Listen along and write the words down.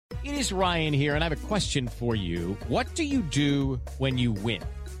It is Ryan here, and I have a question for you. What do you do when you win?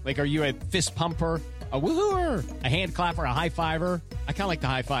 Like, are you a fist pumper, a woo-hooer, a hand clapper, a high-fiver? I kind of like the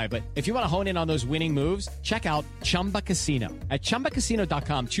high-five, but if you want to hone in on those winning moves, check out Chumba Casino. At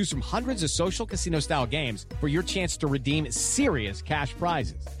ChumbaCasino.com, choose from hundreds of social casino-style games for your chance to redeem serious cash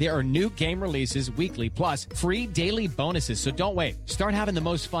prizes. There are new game releases weekly, plus free daily bonuses, so don't wait. Start having the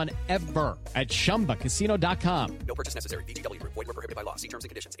most fun ever at ChumbaCasino.com. No purchase necessary. VGW. Void where prohibited by law. See terms and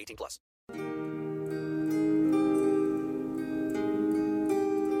conditions. 18+.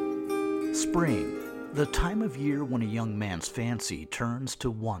 Spring, the time of year when a young man's fancy turns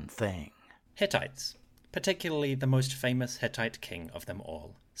to one thing. Hittites, particularly the most famous Hittite king of them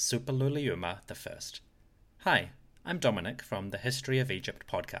all, Suppiluliuma I. Hi, I'm Dominic from the History of Egypt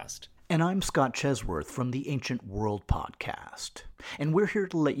podcast. And I'm Scott Chesworth from the Ancient World podcast. And we're here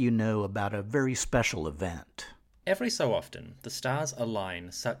to let you know about a very special event. Every so often, the stars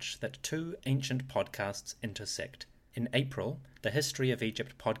align such that two ancient podcasts intersect. In April, the History of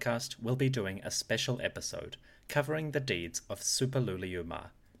Egypt podcast will be doing a special episode covering the deeds of Suppiluliuma,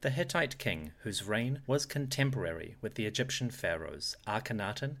 the Hittite king whose reign was contemporary with the Egyptian pharaohs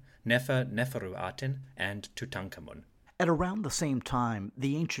Akhenaten, Nefer-Neferu-Aten, and Tutankhamun. At around the same time,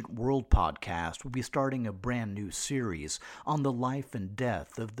 the Ancient World podcast will be starting a brand new series on the life and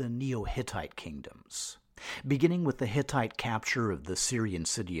death of the Neo-Hittite kingdoms, beginning with the Hittite capture of the Syrian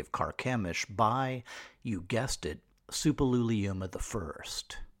city of Carchemish by, you guessed it, Suppiluliuma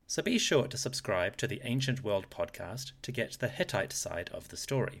I. So be sure to subscribe to the Ancient World podcast to get the Hittite side of the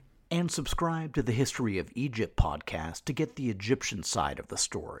story. And subscribe to the History of Egypt podcast to get the Egyptian side of the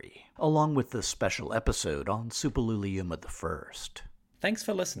story, along with the special episode on Suppiluliuma I. Thanks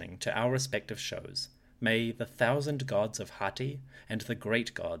for listening to our respective shows. May the 1,000 gods of Hatti and the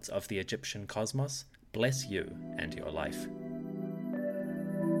great gods of the Egyptian cosmos bless you and your life.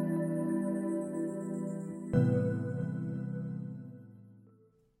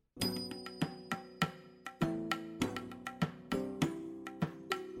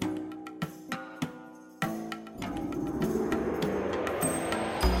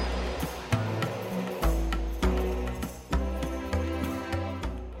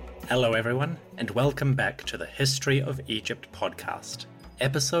 Hello everyone, and welcome back to the History of Egypt podcast,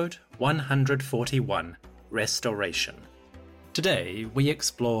 episode 141, Restoration. Today, we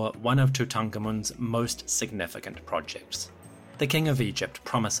explore one of Tutankhamun's most significant projects. The King of Egypt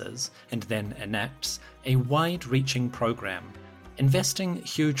promises, and then enacts, a wide-reaching program, investing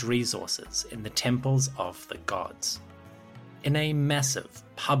huge resources in the temples of the gods. In a massive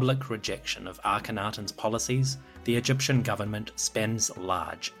public rejection of Akhenaten's policies, the Egyptian government spends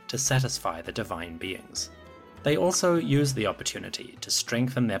large to satisfy the divine beings. They also use the opportunity to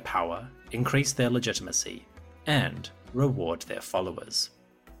strengthen their power, increase their legitimacy, and reward their followers.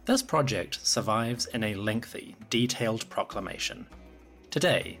 This project survives in a lengthy, detailed proclamation.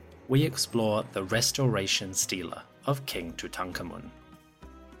 Today, we explore the restoration stela of King Tutankhamun.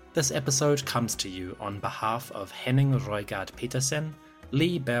 This episode comes to you on behalf of Henning Roygard Petersen,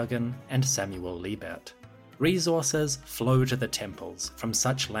 Lee Bergen, and Samuel Liebert. Resources flow to the temples from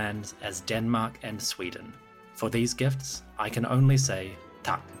such lands as Denmark and Sweden. For these gifts, I can only say,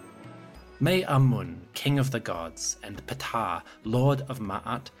 Tak. May Amun, king of the gods, and Ptah, lord of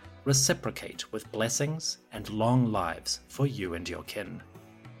Ma'at, reciprocate with blessings and long lives for you and your kin.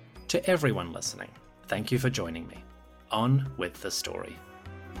 To everyone listening, thank you for joining me. On with the story.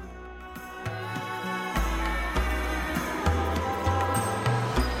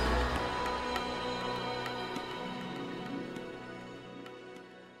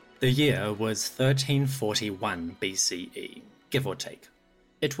 The year was 1341 BCE, give or take.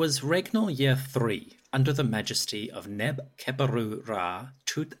 It was regnal year 3 under the majesty of Neb-Keperu-Ra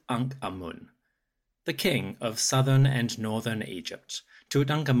Tut-Ankh-Amun. The king of southern and northern Egypt,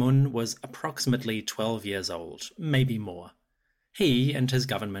 Tutankhamun was approximately 12 years old, maybe more. He and his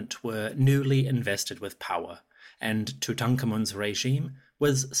government were newly invested with power, and Tutankhamun's regime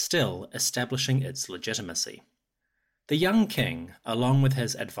was still establishing its legitimacy. The young king, along with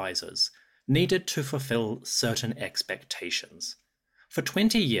his advisors, needed to fulfill certain expectations. For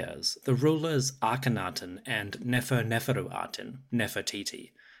 20 years, the rulers Akhenaten and Nefer-Neferu-Aten,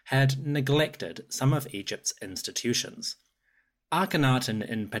 Nefertiti, had neglected some of Egypt's institutions. Akhenaten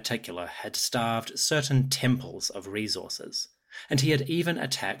in particular had starved certain temples of resources, and he had even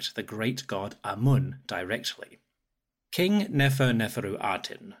attacked the great god Amun directly. King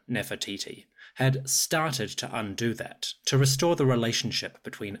Nefer-Neferu-Aten, Nefertiti, had started to undo that, to restore the relationship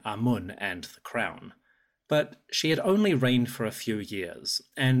between Amun and the crown. But she had only reigned for a few years,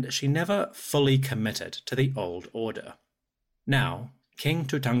 and she never fully committed to the old order. Now, King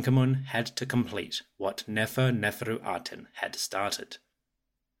Tutankhamun had to complete what Nefer-Neferu-Aten had started.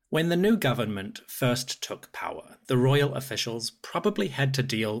 When the new government first took power, the royal officials probably had to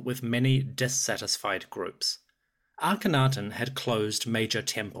deal with many dissatisfied groups. Akhenaten had closed major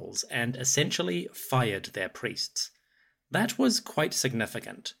temples and essentially fired their priests. That was quite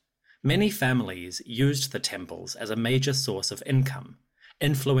significant. Many families used the temples as a major source of income.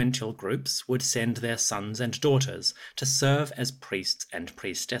 Influential groups would send their sons and daughters to serve as priests and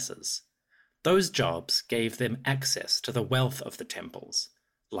priestesses. Those jobs gave them access to the wealth of the temples.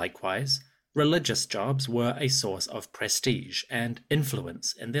 Likewise, religious jobs were a source of prestige and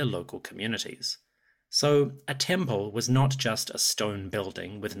influence in their local communities. So, a temple was not just a stone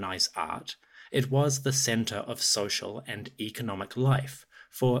building with nice art, it was the center of social and economic life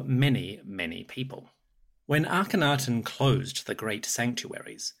for many, many people. When Akhenaten closed the great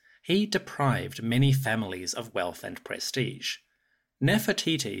sanctuaries, he deprived many families of wealth and prestige.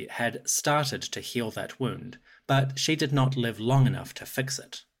 Nefertiti had started to heal that wound, but she did not live long enough to fix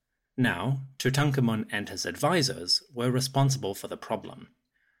it. Now, Tutankhamun and his advisors were responsible for the problem.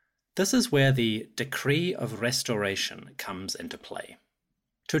 This is where the Decree of Restoration comes into play.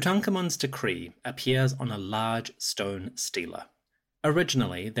 Tutankhamun's decree appears on a large stone stela.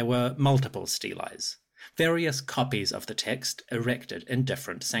 Originally, there were multiple steles, various copies of the text erected in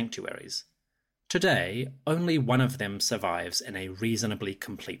different sanctuaries. Today, only one of them survives in a reasonably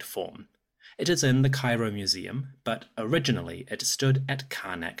complete form. It is in the Cairo Museum, but originally it stood at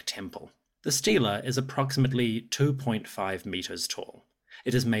Karnak Temple. The stela is approximately 2.5 meters tall.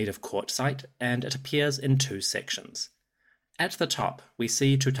 It is made of quartzite and it appears in two sections. At the top, we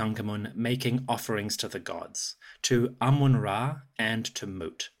see Tutankhamun making offerings to the gods, to Amun-Ra and to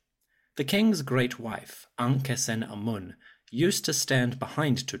Mut. The king's great wife, Ankhesenamun, used to stand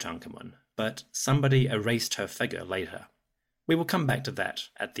behind Tutankhamun, but somebody erased her figure later. We will come back to that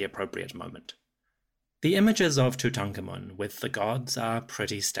at the appropriate moment. The images of Tutankhamun with the gods are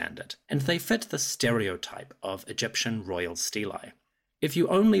pretty standard, and they fit the stereotype of Egyptian royal stelae. If you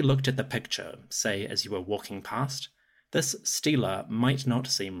only looked at the picture, say as you were walking past, this stela might not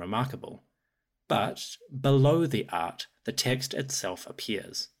seem remarkable. But below the art, the text itself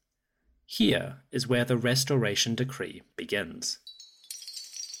appears. Here is where the Restoration Decree begins.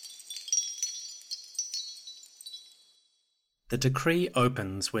 The decree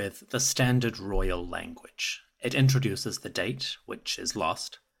opens with the standard royal language. It introduces the date, which is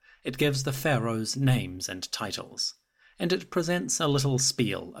lost. It gives the pharaohs names and titles. And it presents a little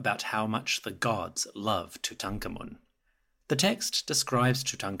spiel about how much the gods love Tutankhamun. The text describes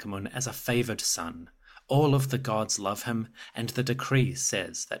Tutankhamun as a favored son. All of the gods love him, and the decree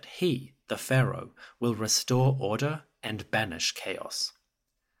says that he, the pharaoh, will restore order and banish chaos.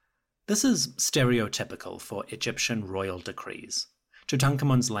 This is stereotypical for Egyptian royal decrees.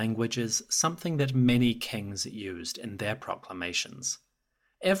 Tutankhamun's language is something that many kings used in their proclamations.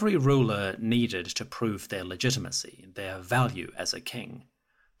 Every ruler needed to prove their legitimacy, their value as a king.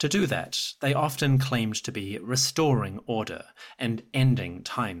 To do that, they often claimed to be restoring order and ending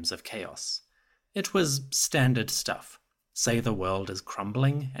times of chaos. It was standard stuff. Say the world is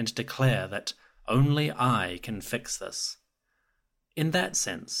crumbling and declare that only I can fix this. In that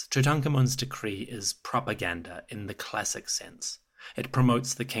sense, Tutankhamun's decree is propaganda in the classic sense. It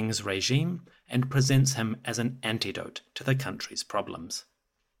promotes the king's regime and presents him as an antidote to the country's problems.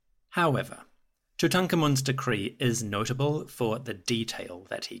 However, Tutankhamun's decree is notable for the detail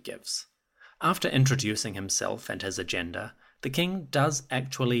that he gives. After introducing himself and his agenda, the king does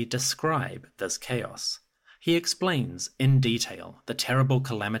actually describe this chaos. He explains in detail the terrible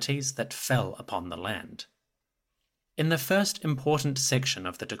calamities that fell upon the land. In the first important section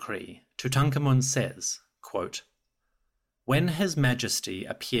of the decree, Tutankhamun says, quote, "When His Majesty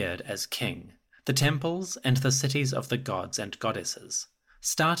appeared as king, the temples and the cities of the gods and goddesses,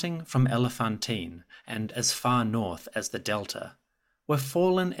 starting from Elephantine and as far north as the Delta, were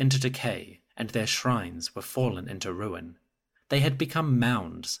fallen into decay, and their shrines were fallen into ruin. They had become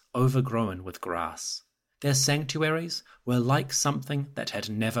mounds overgrown with grass. Their sanctuaries were like something that had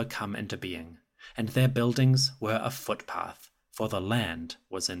never come into being, and their buildings were a footpath, for the land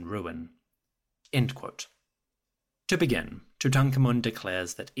was in ruin." End quote. To begin, Tutankhamun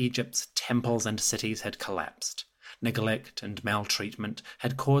declares that Egypt's temples and cities had collapsed. Neglect and maltreatment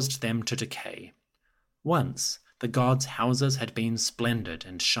had caused them to decay. Once, the gods' houses had been splendid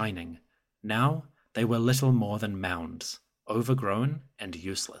and shining. Now, they were little more than mounds, overgrown and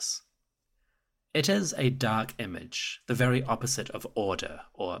useless. It is a dark image, the very opposite of order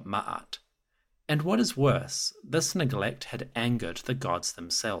or ma'at. And what is worse, this neglect had angered the gods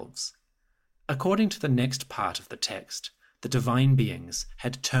themselves. According to the next part of the text, the divine beings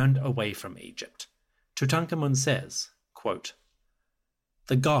had turned away from Egypt. Tutankhamun says, quote,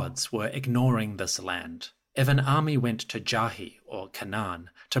 "The gods were ignoring this land. If an army went to Jahi or Canaan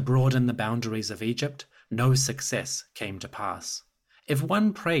to broaden the boundaries of Egypt, no success came to pass. If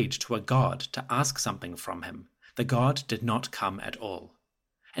one prayed to a god to ask something from him, the god did not come at all.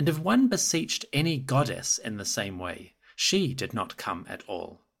 And if one beseeched any goddess in the same way, she did not come at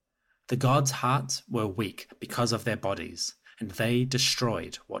all. The gods' hearts were weak because of their bodies, and they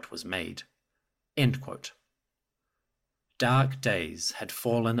destroyed what was made." End quote. Dark days had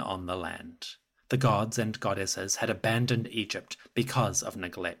fallen on the land. The gods and goddesses had abandoned Egypt because of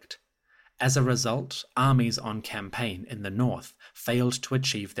neglect. As a result, armies on campaign in the north failed to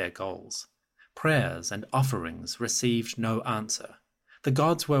achieve their goals. Prayers and offerings received no answer. The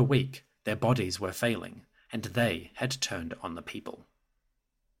gods were weak, their bodies were failing, and they had turned on the people.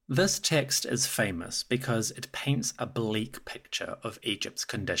 This text is famous because it paints a bleak picture of Egypt's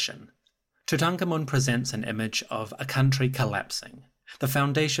condition. Tutankhamun presents an image of a country collapsing. The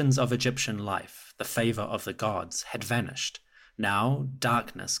foundations of Egyptian life, the favor of the gods, had vanished. Now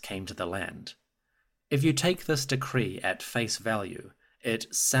darkness came to the land. If you take this decree at face value,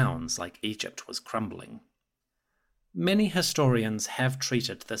 it sounds like Egypt was crumbling. Many historians have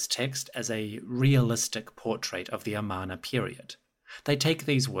treated this text as a realistic portrait of the Amarna period. They take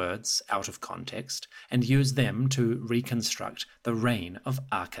these words out of context and use them to reconstruct the reign of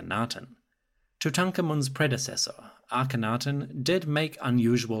Akhenaten. Tutankhamun's predecessor, Akhenaten, did make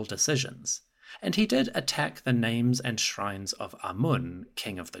unusual decisions, and he did attack the names and shrines of Amun,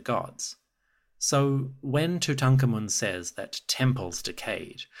 king of the gods. So when Tutankhamun says that temples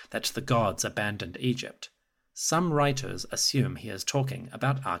decayed, that the gods abandoned Egypt, some writers assume he is talking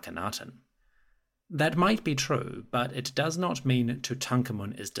about Akhenaten. That might be true, but it does not mean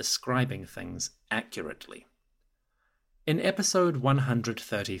Tutankhamun is describing things accurately. In episode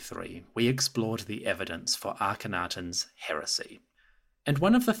 133, we explored the evidence for Akhenaten's heresy. And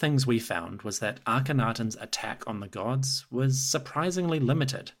one of the things we found was that Akhenaten's attack on the gods was surprisingly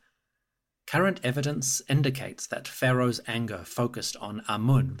limited. Current evidence indicates that Pharaoh's anger focused on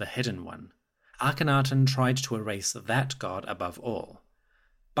Amun, the Hidden One. Akhenaten tried to erase that god above all.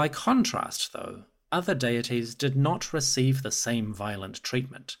 By contrast, though, other deities did not receive the same violent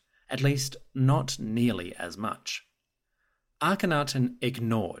treatment, at least not nearly as much. Akhenaten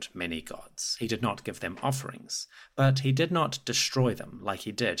ignored many gods. He did not give them offerings, but he did not destroy them like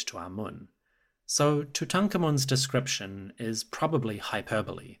he did to Amun. So Tutankhamun's description is probably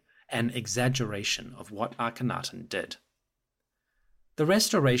hyperbole, an exaggeration of what Akhenaten did. The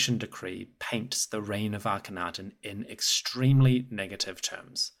Restoration Decree paints the reign of Akhenaten in extremely negative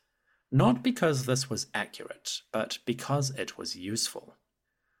terms, not because this was accurate, but because it was useful.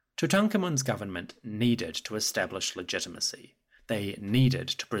 Tutankhamun's government needed to establish legitimacy. They needed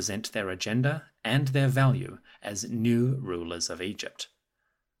to present their agenda and their value as new rulers of Egypt.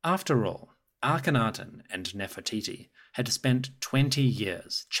 After all, Akhenaten and Nefertiti had spent 20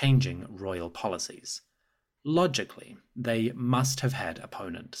 years changing royal policies. Logically, they must have had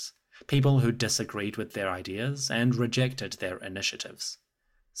opponents, people who disagreed with their ideas and rejected their initiatives.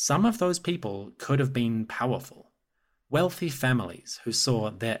 Some of those people could have been powerful. Wealthy families who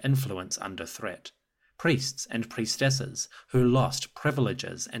saw their influence under threat, priests and priestesses who lost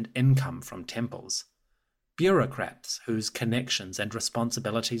privileges and income from temples, bureaucrats whose connections and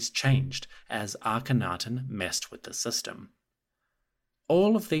responsibilities changed as Akhenaten messed with the system.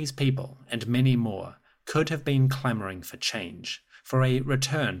 All of these people, and many more, could have been clamoring for change, for a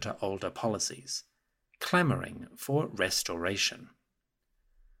return to older policies, clamoring for restoration.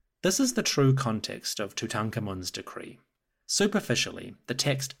 This is the true context of Tutankhamun's decree. Superficially, the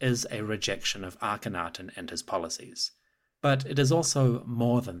text is a rejection of Akhenaten and his policies, but it is also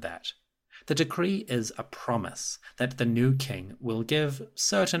more than that. The decree is a promise that the new king will give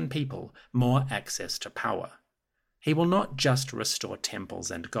certain people more access to power. He will not just restore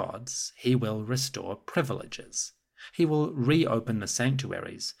temples and gods, he will restore privileges. He will reopen the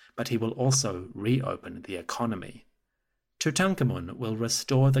sanctuaries, but he will also reopen the economy. Tutankhamun will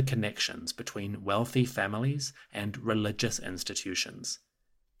restore the connections between wealthy families and religious institutions.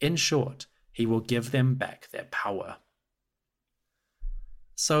 In short, he will give them back their power.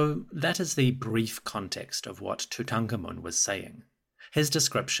 So that is the brief context of what Tutankhamun was saying. His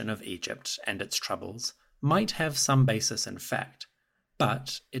description of Egypt and its troubles might have some basis in fact,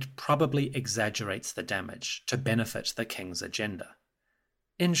 but it probably exaggerates the damage to benefit the king's agenda.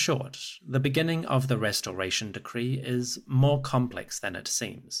 In short, the beginning of the Restoration Decree is more complex than it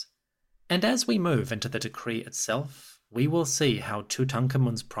seems. And as we move into the decree itself, we will see how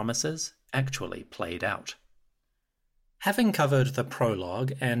Tutankhamun's promises actually played out. Having covered the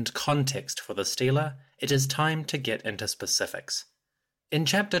prologue and context for the stela, it is time to get into specifics. In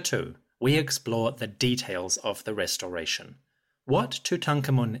Chapter 2, we explore the details of the restoration. What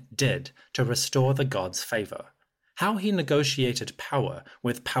Tutankhamun did to restore the god's favor, how he negotiated power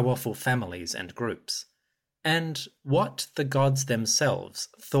with powerful families and groups, and what the gods themselves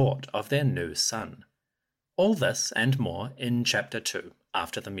thought of their new son. All this and more in Chapter 2,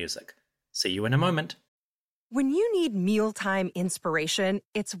 after the music. See you in a moment. When you need mealtime inspiration,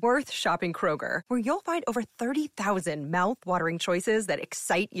 it's worth shopping Kroger, where you'll find over 30,000 mouth-watering choices that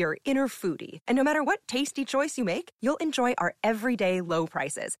excite your inner foodie. And no matter what tasty choice you make, you'll enjoy our everyday low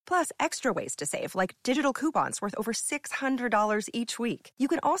prices, plus extra ways to save, like digital coupons worth over $600 each week. You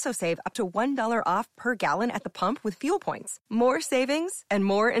can also save up to $1 off per gallon at the pump with fuel points. More savings and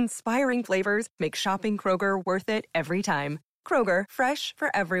more inspiring flavors make shopping Kroger worth it every time. Kroger, fresh for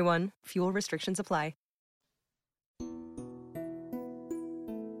everyone. Fuel restrictions apply.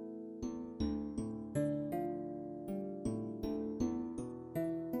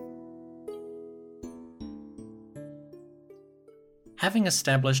 Having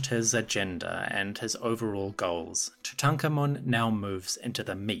established his agenda and his overall goals, Tutankhamun now moves into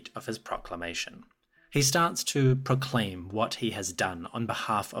the meat of his proclamation. He starts to proclaim what he has done on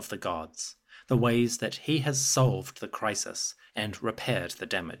behalf of the gods, the ways that he has solved the crisis and repaired the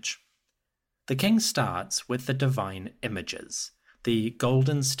damage. The king starts with the divine images, the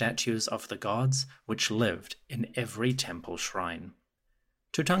golden statues of the gods which lived in every temple shrine.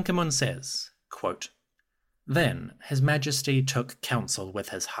 Tutankhamun says, quote, "Then His Majesty took counsel with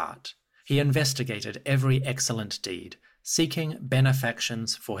his heart. He investigated every excellent deed, seeking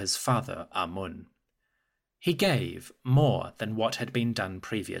benefactions for his father Amun. He gave more than what had been done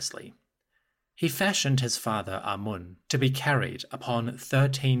previously. He fashioned his father Amun to be carried upon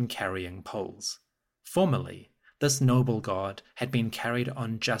 13 carrying poles. Formerly, this noble god had been carried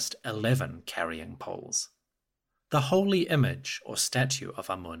on just 11 carrying poles. The holy image or statue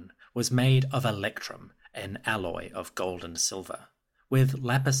of Amun was made of electrum, an alloy of gold and silver, with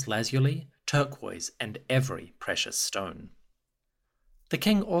lapis lazuli, turquoise, and every precious stone. The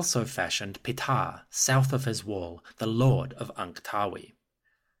king also fashioned Ptah, south of his wall, the lord of Ankhtawi.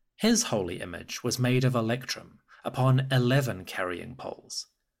 His holy image was made of electrum, upon 11 carrying poles.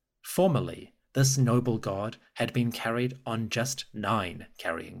 Formerly, this noble god had been carried on just 9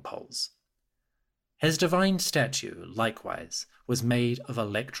 carrying poles. His divine statue, likewise, was made of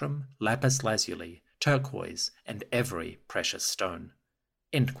electrum, lapis lazuli, turquoise, and every precious stone."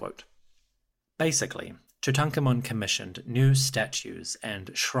 End quote. Basically, Tutankhamun commissioned new statues and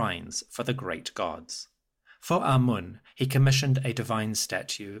shrines for the great gods. For Amun, he commissioned a divine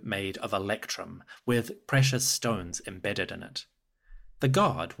statue made of electrum with precious stones embedded in it. The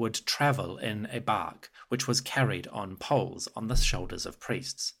god would travel in a bark which was carried on poles on the shoulders of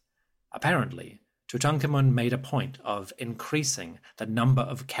priests. Apparently, Tutankhamun made a point of increasing the number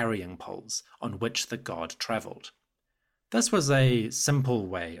of carrying poles on which the god travelled. This was a simple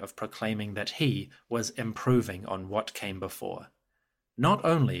way of proclaiming that he was improving on what came before. Not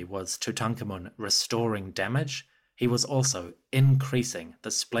only was Tutankhamun restoring damage, he was also increasing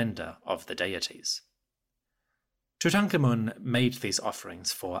the splendor of the deities. Tutankhamun made these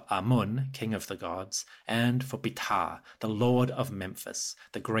offerings for Amun, king of the gods, and for Ptah, the lord of Memphis,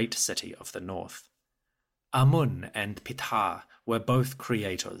 the great city of the north. Amun and Ptah were both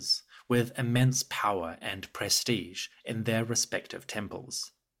creators, with immense power and prestige in their respective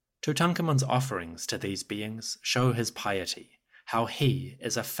temples. Tutankhamun's offerings to these beings show his piety, how he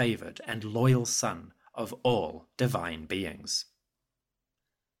is a favored and loyal son of all divine beings.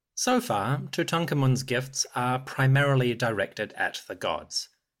 So far, Tutankhamun's gifts are primarily directed at the gods.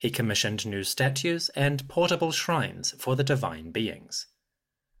 He commissioned new statues and portable shrines for the divine beings.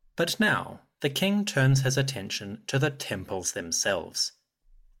 But now, the king turns his attention to the temples themselves.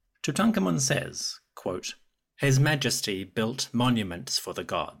 Tutankhamun says, quote, "His Majesty built monuments for the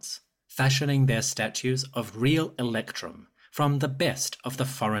gods, fashioning their statues of real electrum from the best of the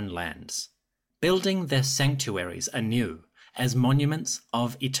foreign lands, building their sanctuaries anew as monuments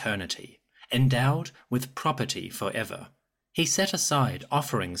of eternity, endowed with property forever. He set aside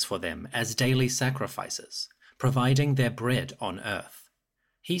offerings for them as daily sacrifices, providing their bread on earth.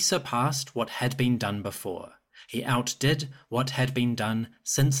 He surpassed what had been done before. He outdid what had been done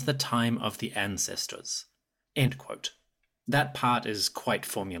since the time of the ancestors." End quote. That part is quite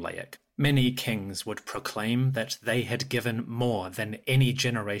formulaic. Many kings would proclaim that they had given more than any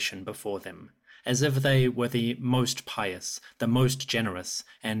generation before them, as if they were the most pious, the most generous,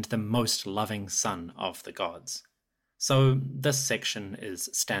 and the most loving son of the gods. So this section is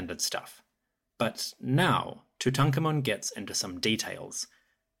standard stuff. But now, Tutankhamun gets into some details,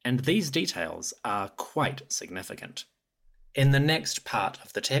 and these details are quite significant. In the next part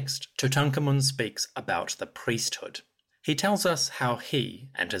of the text, Tutankhamun speaks about the priesthood. He tells us how he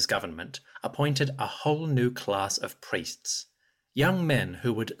and his government appointed a whole new class of priests, young men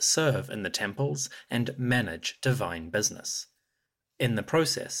who would serve in the temples and manage divine business. In the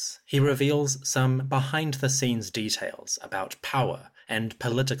process, he reveals some behind-the-scenes details about power and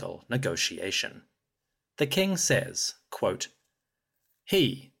political negotiation. The king says, quote,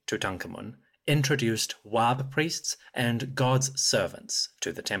 "He, Tutankhamun, introduced Wab priests and God's servants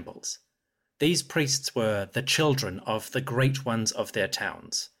to the temples. These priests were the children of the great ones of their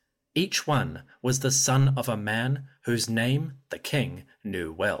towns. Each one was the son of a man whose name the king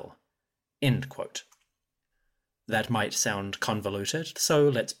knew well." End quote. That might sound convoluted, so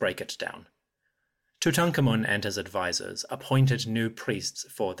let's break it down. Tutankhamun and his advisors appointed new priests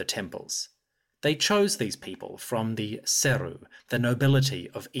for the temples. They chose these people from the Seru, the nobility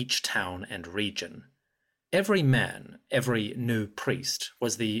of each town and region. Every man, every new priest,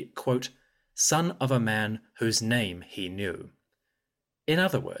 was the, quote, "son of a man whose name he knew." In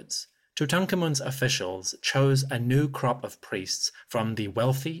other words, Tutankhamun's officials chose a new crop of priests from the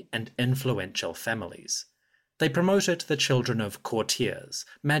wealthy and influential families. They promoted the children of courtiers,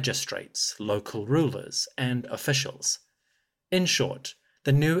 magistrates, local rulers, and officials. In short,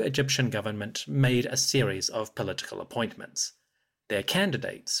 the new Egyptian government made a series of political appointments. Their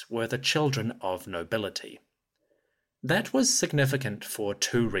candidates were the children of nobility. That was significant for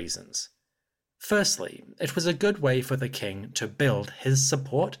two reasons. Firstly, it was a good way for the king to build his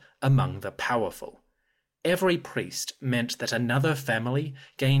support among the powerful. Every priest meant that another family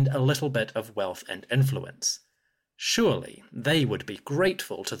gained a little bit of wealth and influence. Surely they would be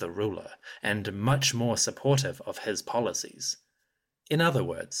grateful to the ruler and much more supportive of his policies. In other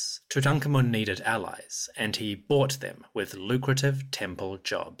words, Tutankhamun needed allies, and he bought them with lucrative temple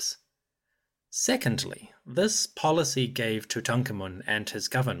jobs. Secondly, this policy gave Tutankhamun and his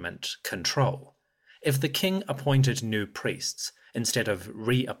government control. If the king appointed new priests instead of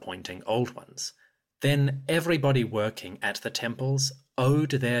reappointing old ones, then everybody working at the temples owed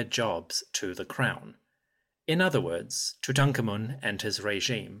their jobs to the crown. In other words, Tutankhamun and his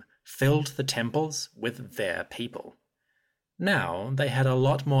regime filled the temples with their people. Now they had a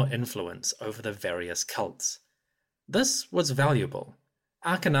lot more influence over the various cults. This was valuable.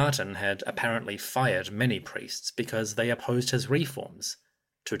 Akhenaten had apparently fired many priests because they opposed his reforms.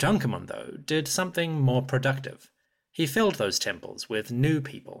 Tutankhamun, though, did something more productive. He filled those temples with new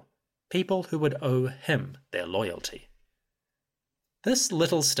people, people who would owe him their loyalty. This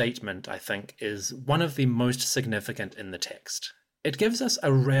little statement, I think, is one of the most significant in the text. It gives us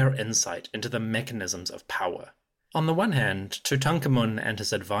a rare insight into the mechanisms of power. On the one hand, Tutankhamun and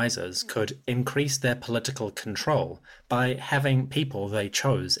his advisors could increase their political control by having people they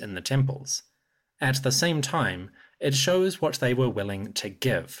chose in the temples. At the same time, it shows what they were willing to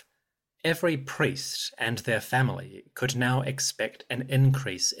give. Every priest and their family could now expect an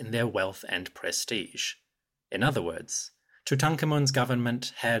increase in their wealth and prestige. In other words, Tutankhamun's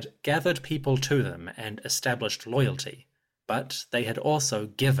government had gathered people to them and established loyalty, but they had also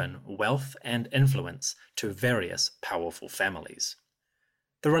given wealth and influence to various powerful families.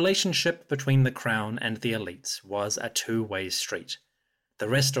 The relationship between the crown and the elites was a two-way street. The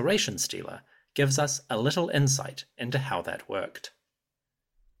Restoration Stela gives us a little insight into how that worked.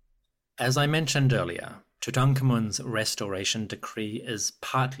 As I mentioned earlier, Tutankhamun's restoration decree is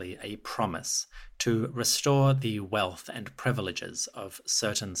partly a promise to restore the wealth and privileges of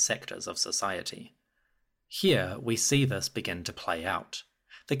certain sectors of society. Here we see this begin to play out.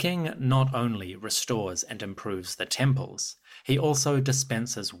 The king not only restores and improves the temples, he also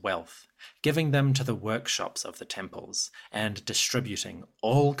dispenses wealth, giving them to the workshops of the temples and distributing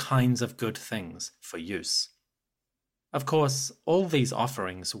all kinds of good things for use. Of course, all these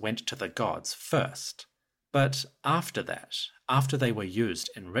offerings went to the gods first, but after that, after they were used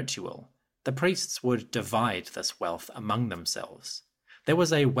in ritual, the priests would divide this wealth among themselves. There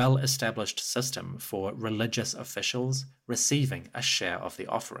was a well-established system for religious officials receiving a share of the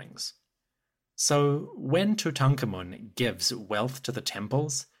offerings. So when Tutankhamun gives wealth to the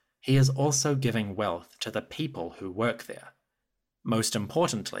temples, he is also giving wealth to the people who work there. Most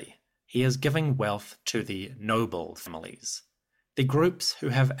importantly, he is giving wealth to the noble families, the groups who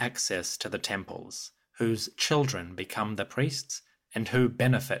have access to the temples, whose children become the priests, and who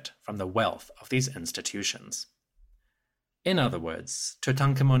benefit from the wealth of these institutions. In other words,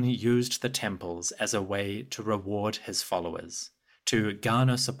 Tutankhamun used the temples as a way to reward his followers, to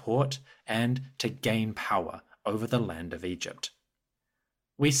garner support, and to gain power over the land of Egypt.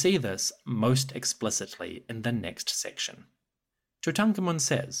 We see this most explicitly in the next section. Tutankhamun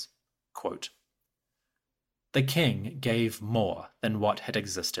says, quote, "The king gave more than what had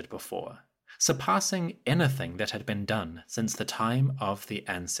existed before, surpassing anything that had been done since the time of the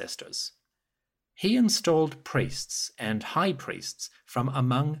ancestors. He installed priests and high priests from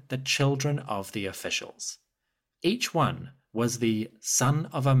among the children of the officials. Each one was the son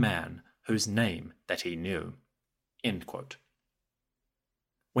of a man whose name that he knew." End quote.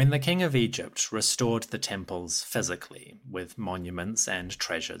 When the king of Egypt restored the temples physically with monuments and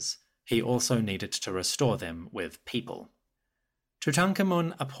treasures, he also needed to restore them with people.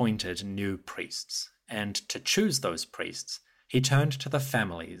 Tutankhamun appointed new priests, and to choose those priests, he turned to the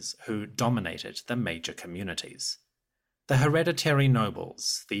families who dominated the major communities. The hereditary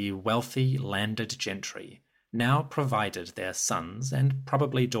nobles, the wealthy landed gentry, now provided their sons and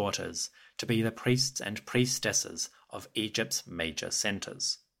probably daughters to be the priests and priestesses of Egypt's major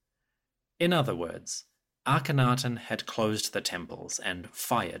centers. In other words, Akhenaten had closed the temples and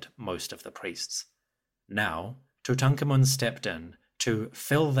fired most of the priests. Now, Tutankhamun stepped in to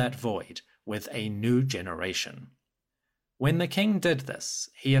fill that void with a new generation. When the king did this,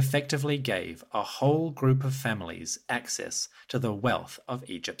 he effectively gave a whole group of families access to the wealth of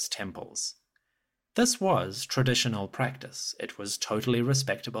Egypt's temples. This was traditional practice. It was totally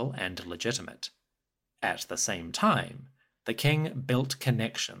respectable and legitimate. At the same time, the king built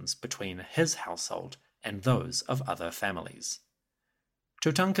connections between his household and those of other families.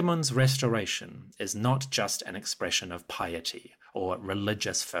 Tutankhamun's restoration is not just an expression of piety or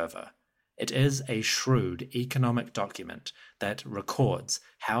religious fervor. It is a shrewd economic document that records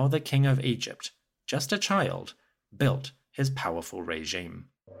how the king of Egypt, just a child, built his powerful regime.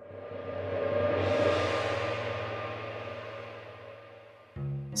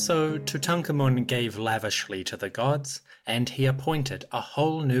 So Tutankhamun gave lavishly to the gods, and he appointed a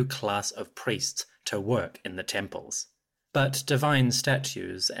whole new class of priests to work in the temples. But divine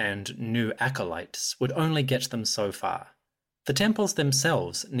statues and new acolytes would only get them so far. The temples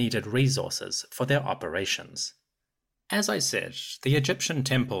themselves needed resources for their operations. As I said, the Egyptian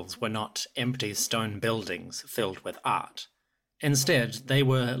temples were not empty stone buildings filled with art. Instead, they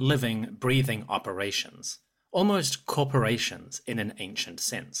were living, breathing operations. Almost corporations in an ancient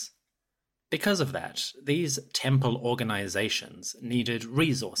sense. Because of that, these temple organizations needed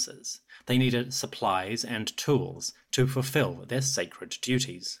resources. They needed supplies and tools to fulfill their sacred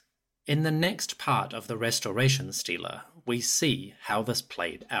duties. In the next part of the Restoration Stela, we see how this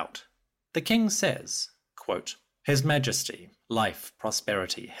played out. The king says, quote, "His Majesty, life,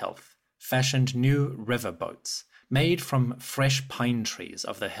 prosperity, health, fashioned new river boats, made from fresh pine trees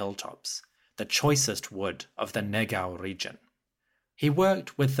of the hilltops, the choicest wood of the Negao region. He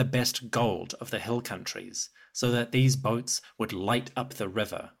worked with the best gold of the hill countries, so that these boats would light up the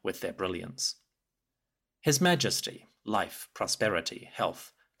river with their brilliance. His Majesty, life, prosperity,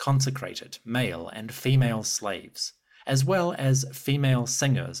 health, consecrated male and female slaves, as well as female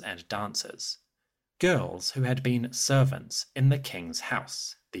singers and dancers, girls who had been servants in the king's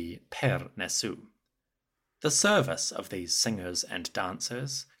house, the Per Nesu. The service of these singers and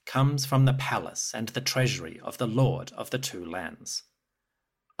dancers comes from the palace and the treasury of the Lord of the Two Lands.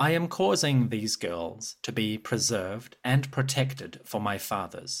 I am causing these girls to be preserved and protected for my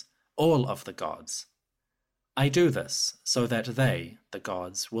fathers, all of the gods. I do this so that they, the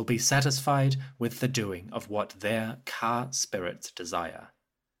gods, will be satisfied with the doing of what their Ka spirits desire.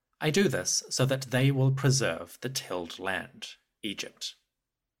 I do this so that they will preserve the tilled land, Egypt."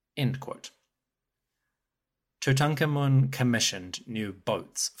 End quote. Tutankhamun commissioned new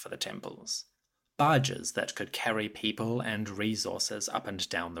boats for the temples, barges that could carry people and resources up and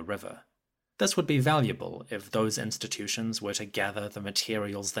down the river. This would be valuable if those institutions were to gather the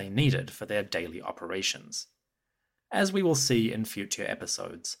materials they needed for their daily operations. As we will see in future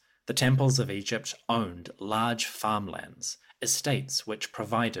episodes, the temples of Egypt owned large farmlands, estates which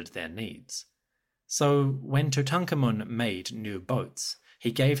provided their needs. So when Tutankhamun made new boats,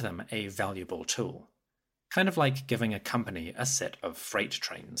 he gave them a valuable tool. Kind of like giving a company a set of freight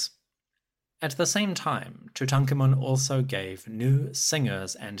trains. At the same time, Tutankhamun also gave new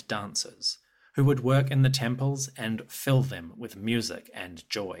singers and dancers, who would work in the temples and fill them with music and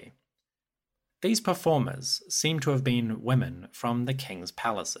joy. These performers seem to have been women from the king's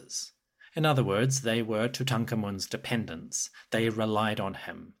palaces. In other words, they were Tutankhamun's dependents, they relied on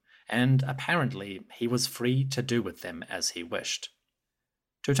him, and apparently he was free to do with them as he wished.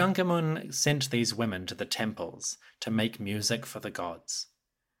 Tutankhamun sent these women to the temples to make music for the gods.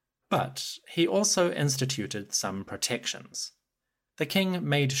 But he also instituted some protections. The king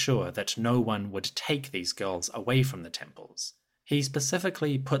made sure that no one would take these girls away from the temples. He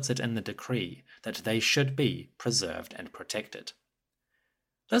specifically puts it in the decree that they should be preserved and protected.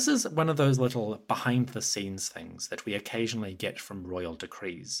 This is one of those little behind-the-scenes things that we occasionally get from royal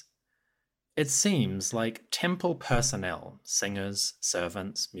decrees. It seems like temple personnel, singers,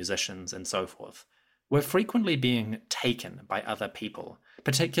 servants, musicians, and so forth, were frequently being taken by other people,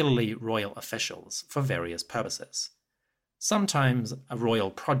 particularly royal officials, for various purposes. Sometimes a royal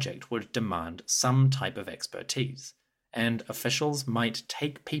project would demand some type of expertise, and officials might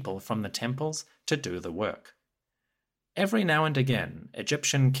take people from the temples to do the work. Every now and again,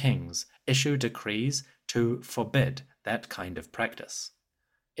 Egyptian kings issue decrees to forbid that kind of practice.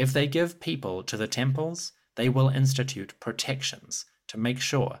 If they give people to the temples, they will institute protections to make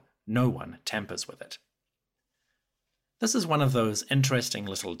sure no one tampers with it. This is one of those interesting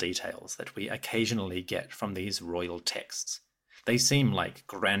little details that we occasionally get from these royal texts. They seem like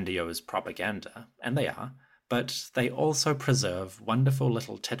grandiose propaganda, and they are, but they also preserve wonderful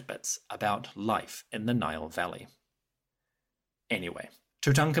little tidbits about life in the Nile Valley. Anyway,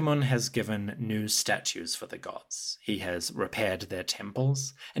 Tutankhamun has given new statues for the gods, he has repaired their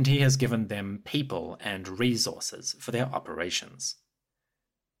temples, and he has given them people and resources for their operations.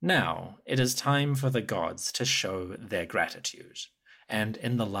 Now, it is time for the gods to show their gratitude, and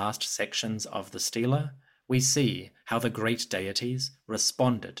in the last sections of the stela, we see how the great deities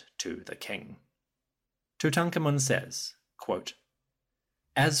responded to the king. Tutankhamun says, quote,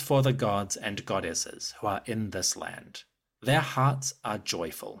 "As for the gods and goddesses who are in this land, their hearts are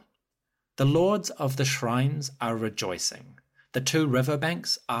joyful. The lords of the shrines are rejoicing. The 2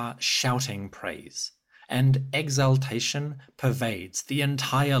 riverbanks are shouting praise, and exultation pervades the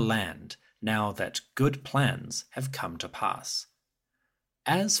entire land now that good plans have come to pass.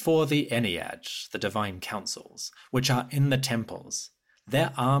 As for the Ennead, the divine councils, which are in the temples,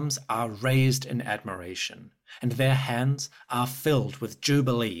 their arms are raised in admiration, and their hands are filled with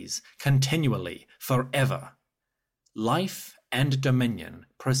jubilees continually, forever. Life and dominion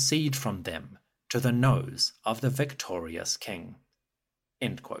proceed from them to the nose of the victorious king."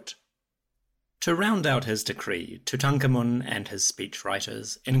 End quote. To round out his decree, Tutankhamun and his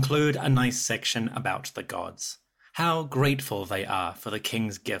speechwriters include a nice section about the gods, how grateful they are for the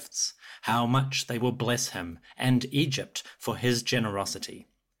king's gifts, how much they will bless him and Egypt for his generosity.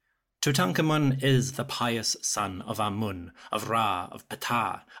 Tutankhamun is the pious son of Amun, of Ra, of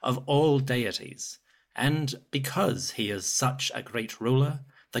Ptah, of all deities. And because he is such a great ruler,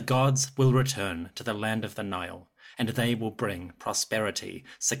 the gods will return to the land of the Nile, and they will bring prosperity,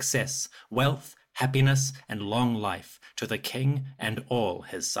 success, wealth, happiness, and long life to the king and all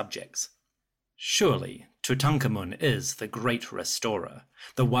his subjects. Surely Tutankhamun is the great restorer,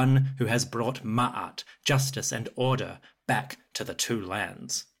 the one who has brought Ma'at, justice and order, back to the 2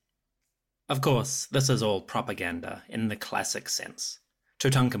 lands. Of course, this is all propaganda in the classic sense.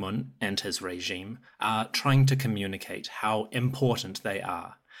 Tutankhamun and his regime are trying to communicate how important they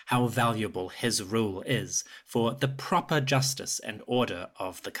are, how valuable his rule is for the proper justice and order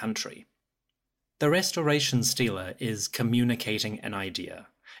of the country. The Restoration Stela is communicating an idea.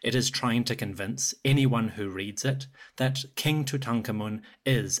 It is trying to convince anyone who reads it that King Tutankhamun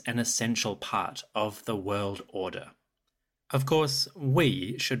is an essential part of the world order. Of course,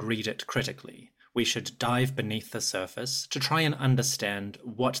 we should read it critically. We should dive beneath the surface to try and understand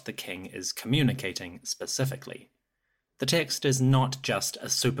what the king is communicating specifically. The text is not just a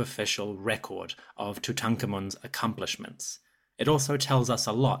superficial record of Tutankhamun's accomplishments. It also tells us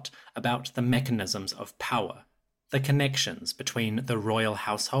a lot about the mechanisms of power, the connections between the royal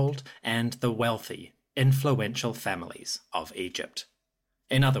household and the wealthy, influential families of Egypt.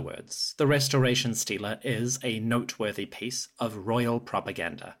 In other words, the Restoration Stela is a noteworthy piece of royal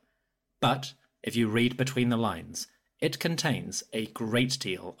propaganda. But if you read between the lines, it contains a great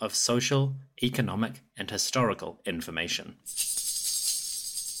deal of social, economic, and historical information.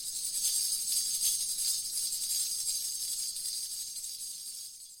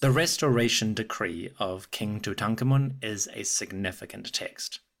 The Restoration Decree of King Tutankhamun is a significant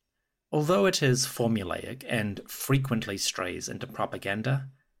text. Although it is formulaic and frequently strays into propaganda,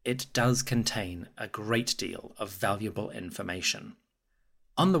 it does contain a great deal of valuable information.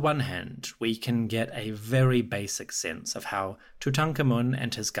 On the one hand, we can get a very basic sense of how Tutankhamun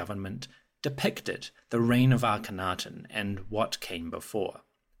and his government depicted the reign of Akhenaten and what came before.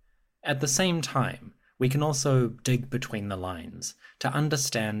 At the same time, we can also dig between the lines to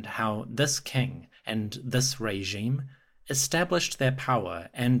understand how this king and this regime established their power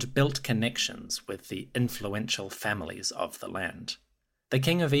and built connections with the influential families of the land. The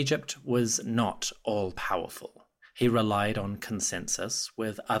king of Egypt was not all-powerful. He relied on consensus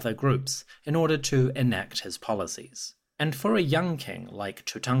with other groups in order to enact his policies, And for a young king like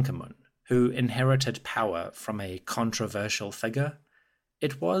Tutankhamun, who inherited power from a controversial figure,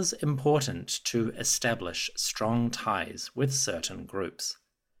 it was important to establish strong ties with certain groups.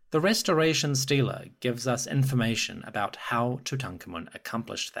 The Restoration Stela gives us information about how Tutankhamun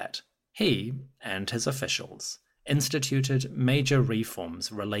accomplished that. He, and his officials, instituted major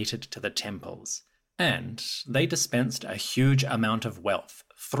reforms related to the temples, and they dispensed a huge amount of wealth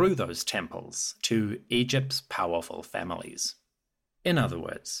through those temples to Egypt's powerful families. In other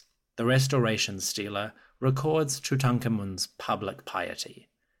words, the Restoration Stela records Tutankhamun's public piety.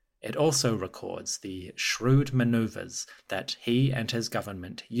 It also records the shrewd maneuvers that he and his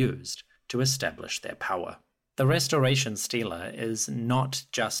government used to establish their power. The Restoration Stela is not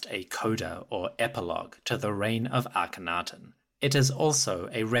just a coda or epilogue to the reign of Akhenaten. It is also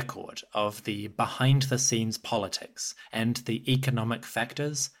a record of the behind-the-scenes politics and the economic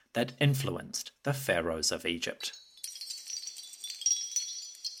factors that influenced the pharaohs of Egypt.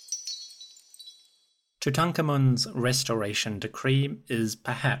 Tutankhamun's Restoration Decree is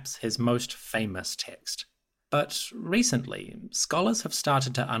perhaps his most famous text. But recently, scholars have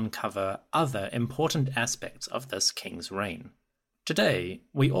started to uncover other important aspects of this king's reign. Today,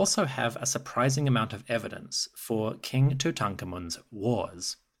 we also have a surprising amount of evidence for King Tutankhamun's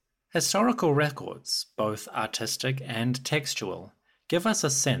wars. Historical records, both artistic and textual, give us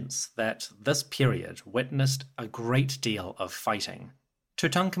a sense that this period witnessed a great deal of fighting.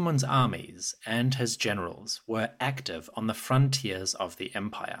 Tutankhamun's armies and his generals were active on the frontiers of the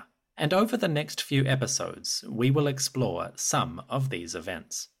empire, and over the next few episodes we will explore some of these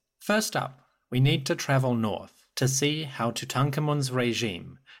events. First up, we need to travel north to see how Tutankhamun's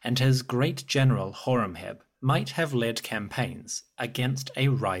regime and his great general Horemheb might have led campaigns against a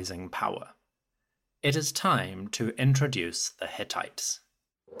rising power. It is time to introduce the Hittites.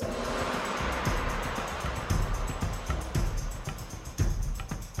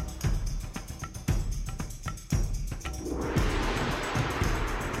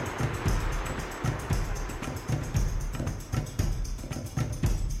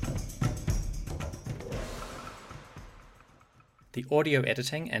 The audio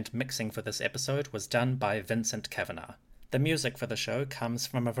editing and mixing for this episode was done by Vincent Kavanagh. The music for the show comes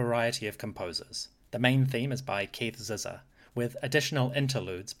from a variety of composers. The main theme is by Keith Zizza, with additional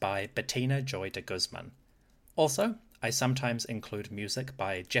interludes by Bettina Joy de Guzman. Also, I sometimes include music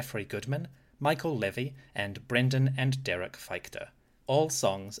by Jeffrey Goodman, Michael Levy, and Brendan and Derek Feichter. All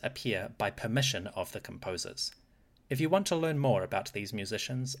songs appear by permission of the composers. If you want to learn more about these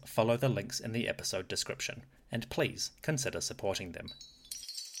musicians, follow the links in the episode description, and please consider supporting them.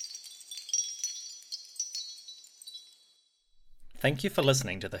 Thank you for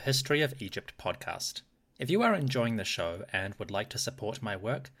listening to the History of Egypt podcast. If you are enjoying the show and would like to support my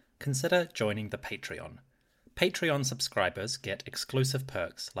work, consider joining the Patreon. Patreon subscribers get exclusive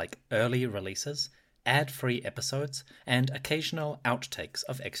perks like early releases, ad-free episodes, and occasional outtakes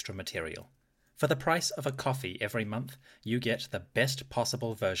of extra material. For the price of a coffee every month, you get the best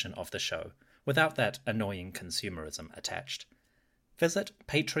possible version of the show, without that annoying consumerism attached. Visit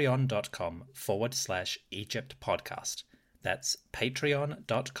patreon.com/Egypt podcast. That's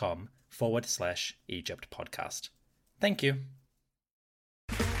patreon.com/Egypt podcast. Thank you.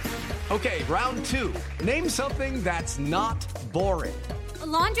 Okay, round two. Name something that's not boring. A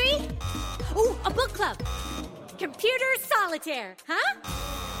laundry? Ooh, a book club. Computer solitaire, huh?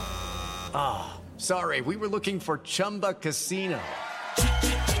 Ah, sorry, we were looking for Chumba Casino.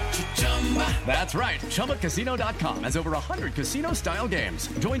 That's right, ChumbaCasino.com has over 100 casino-style games.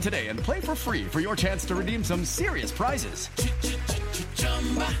 Join today and play for free for your chance to redeem some serious prizes.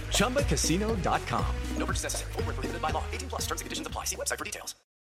 ChumbaCasino.com. No purchase necessary. Void where prohibited by law. 18+. Terms and conditions apply. See website for details.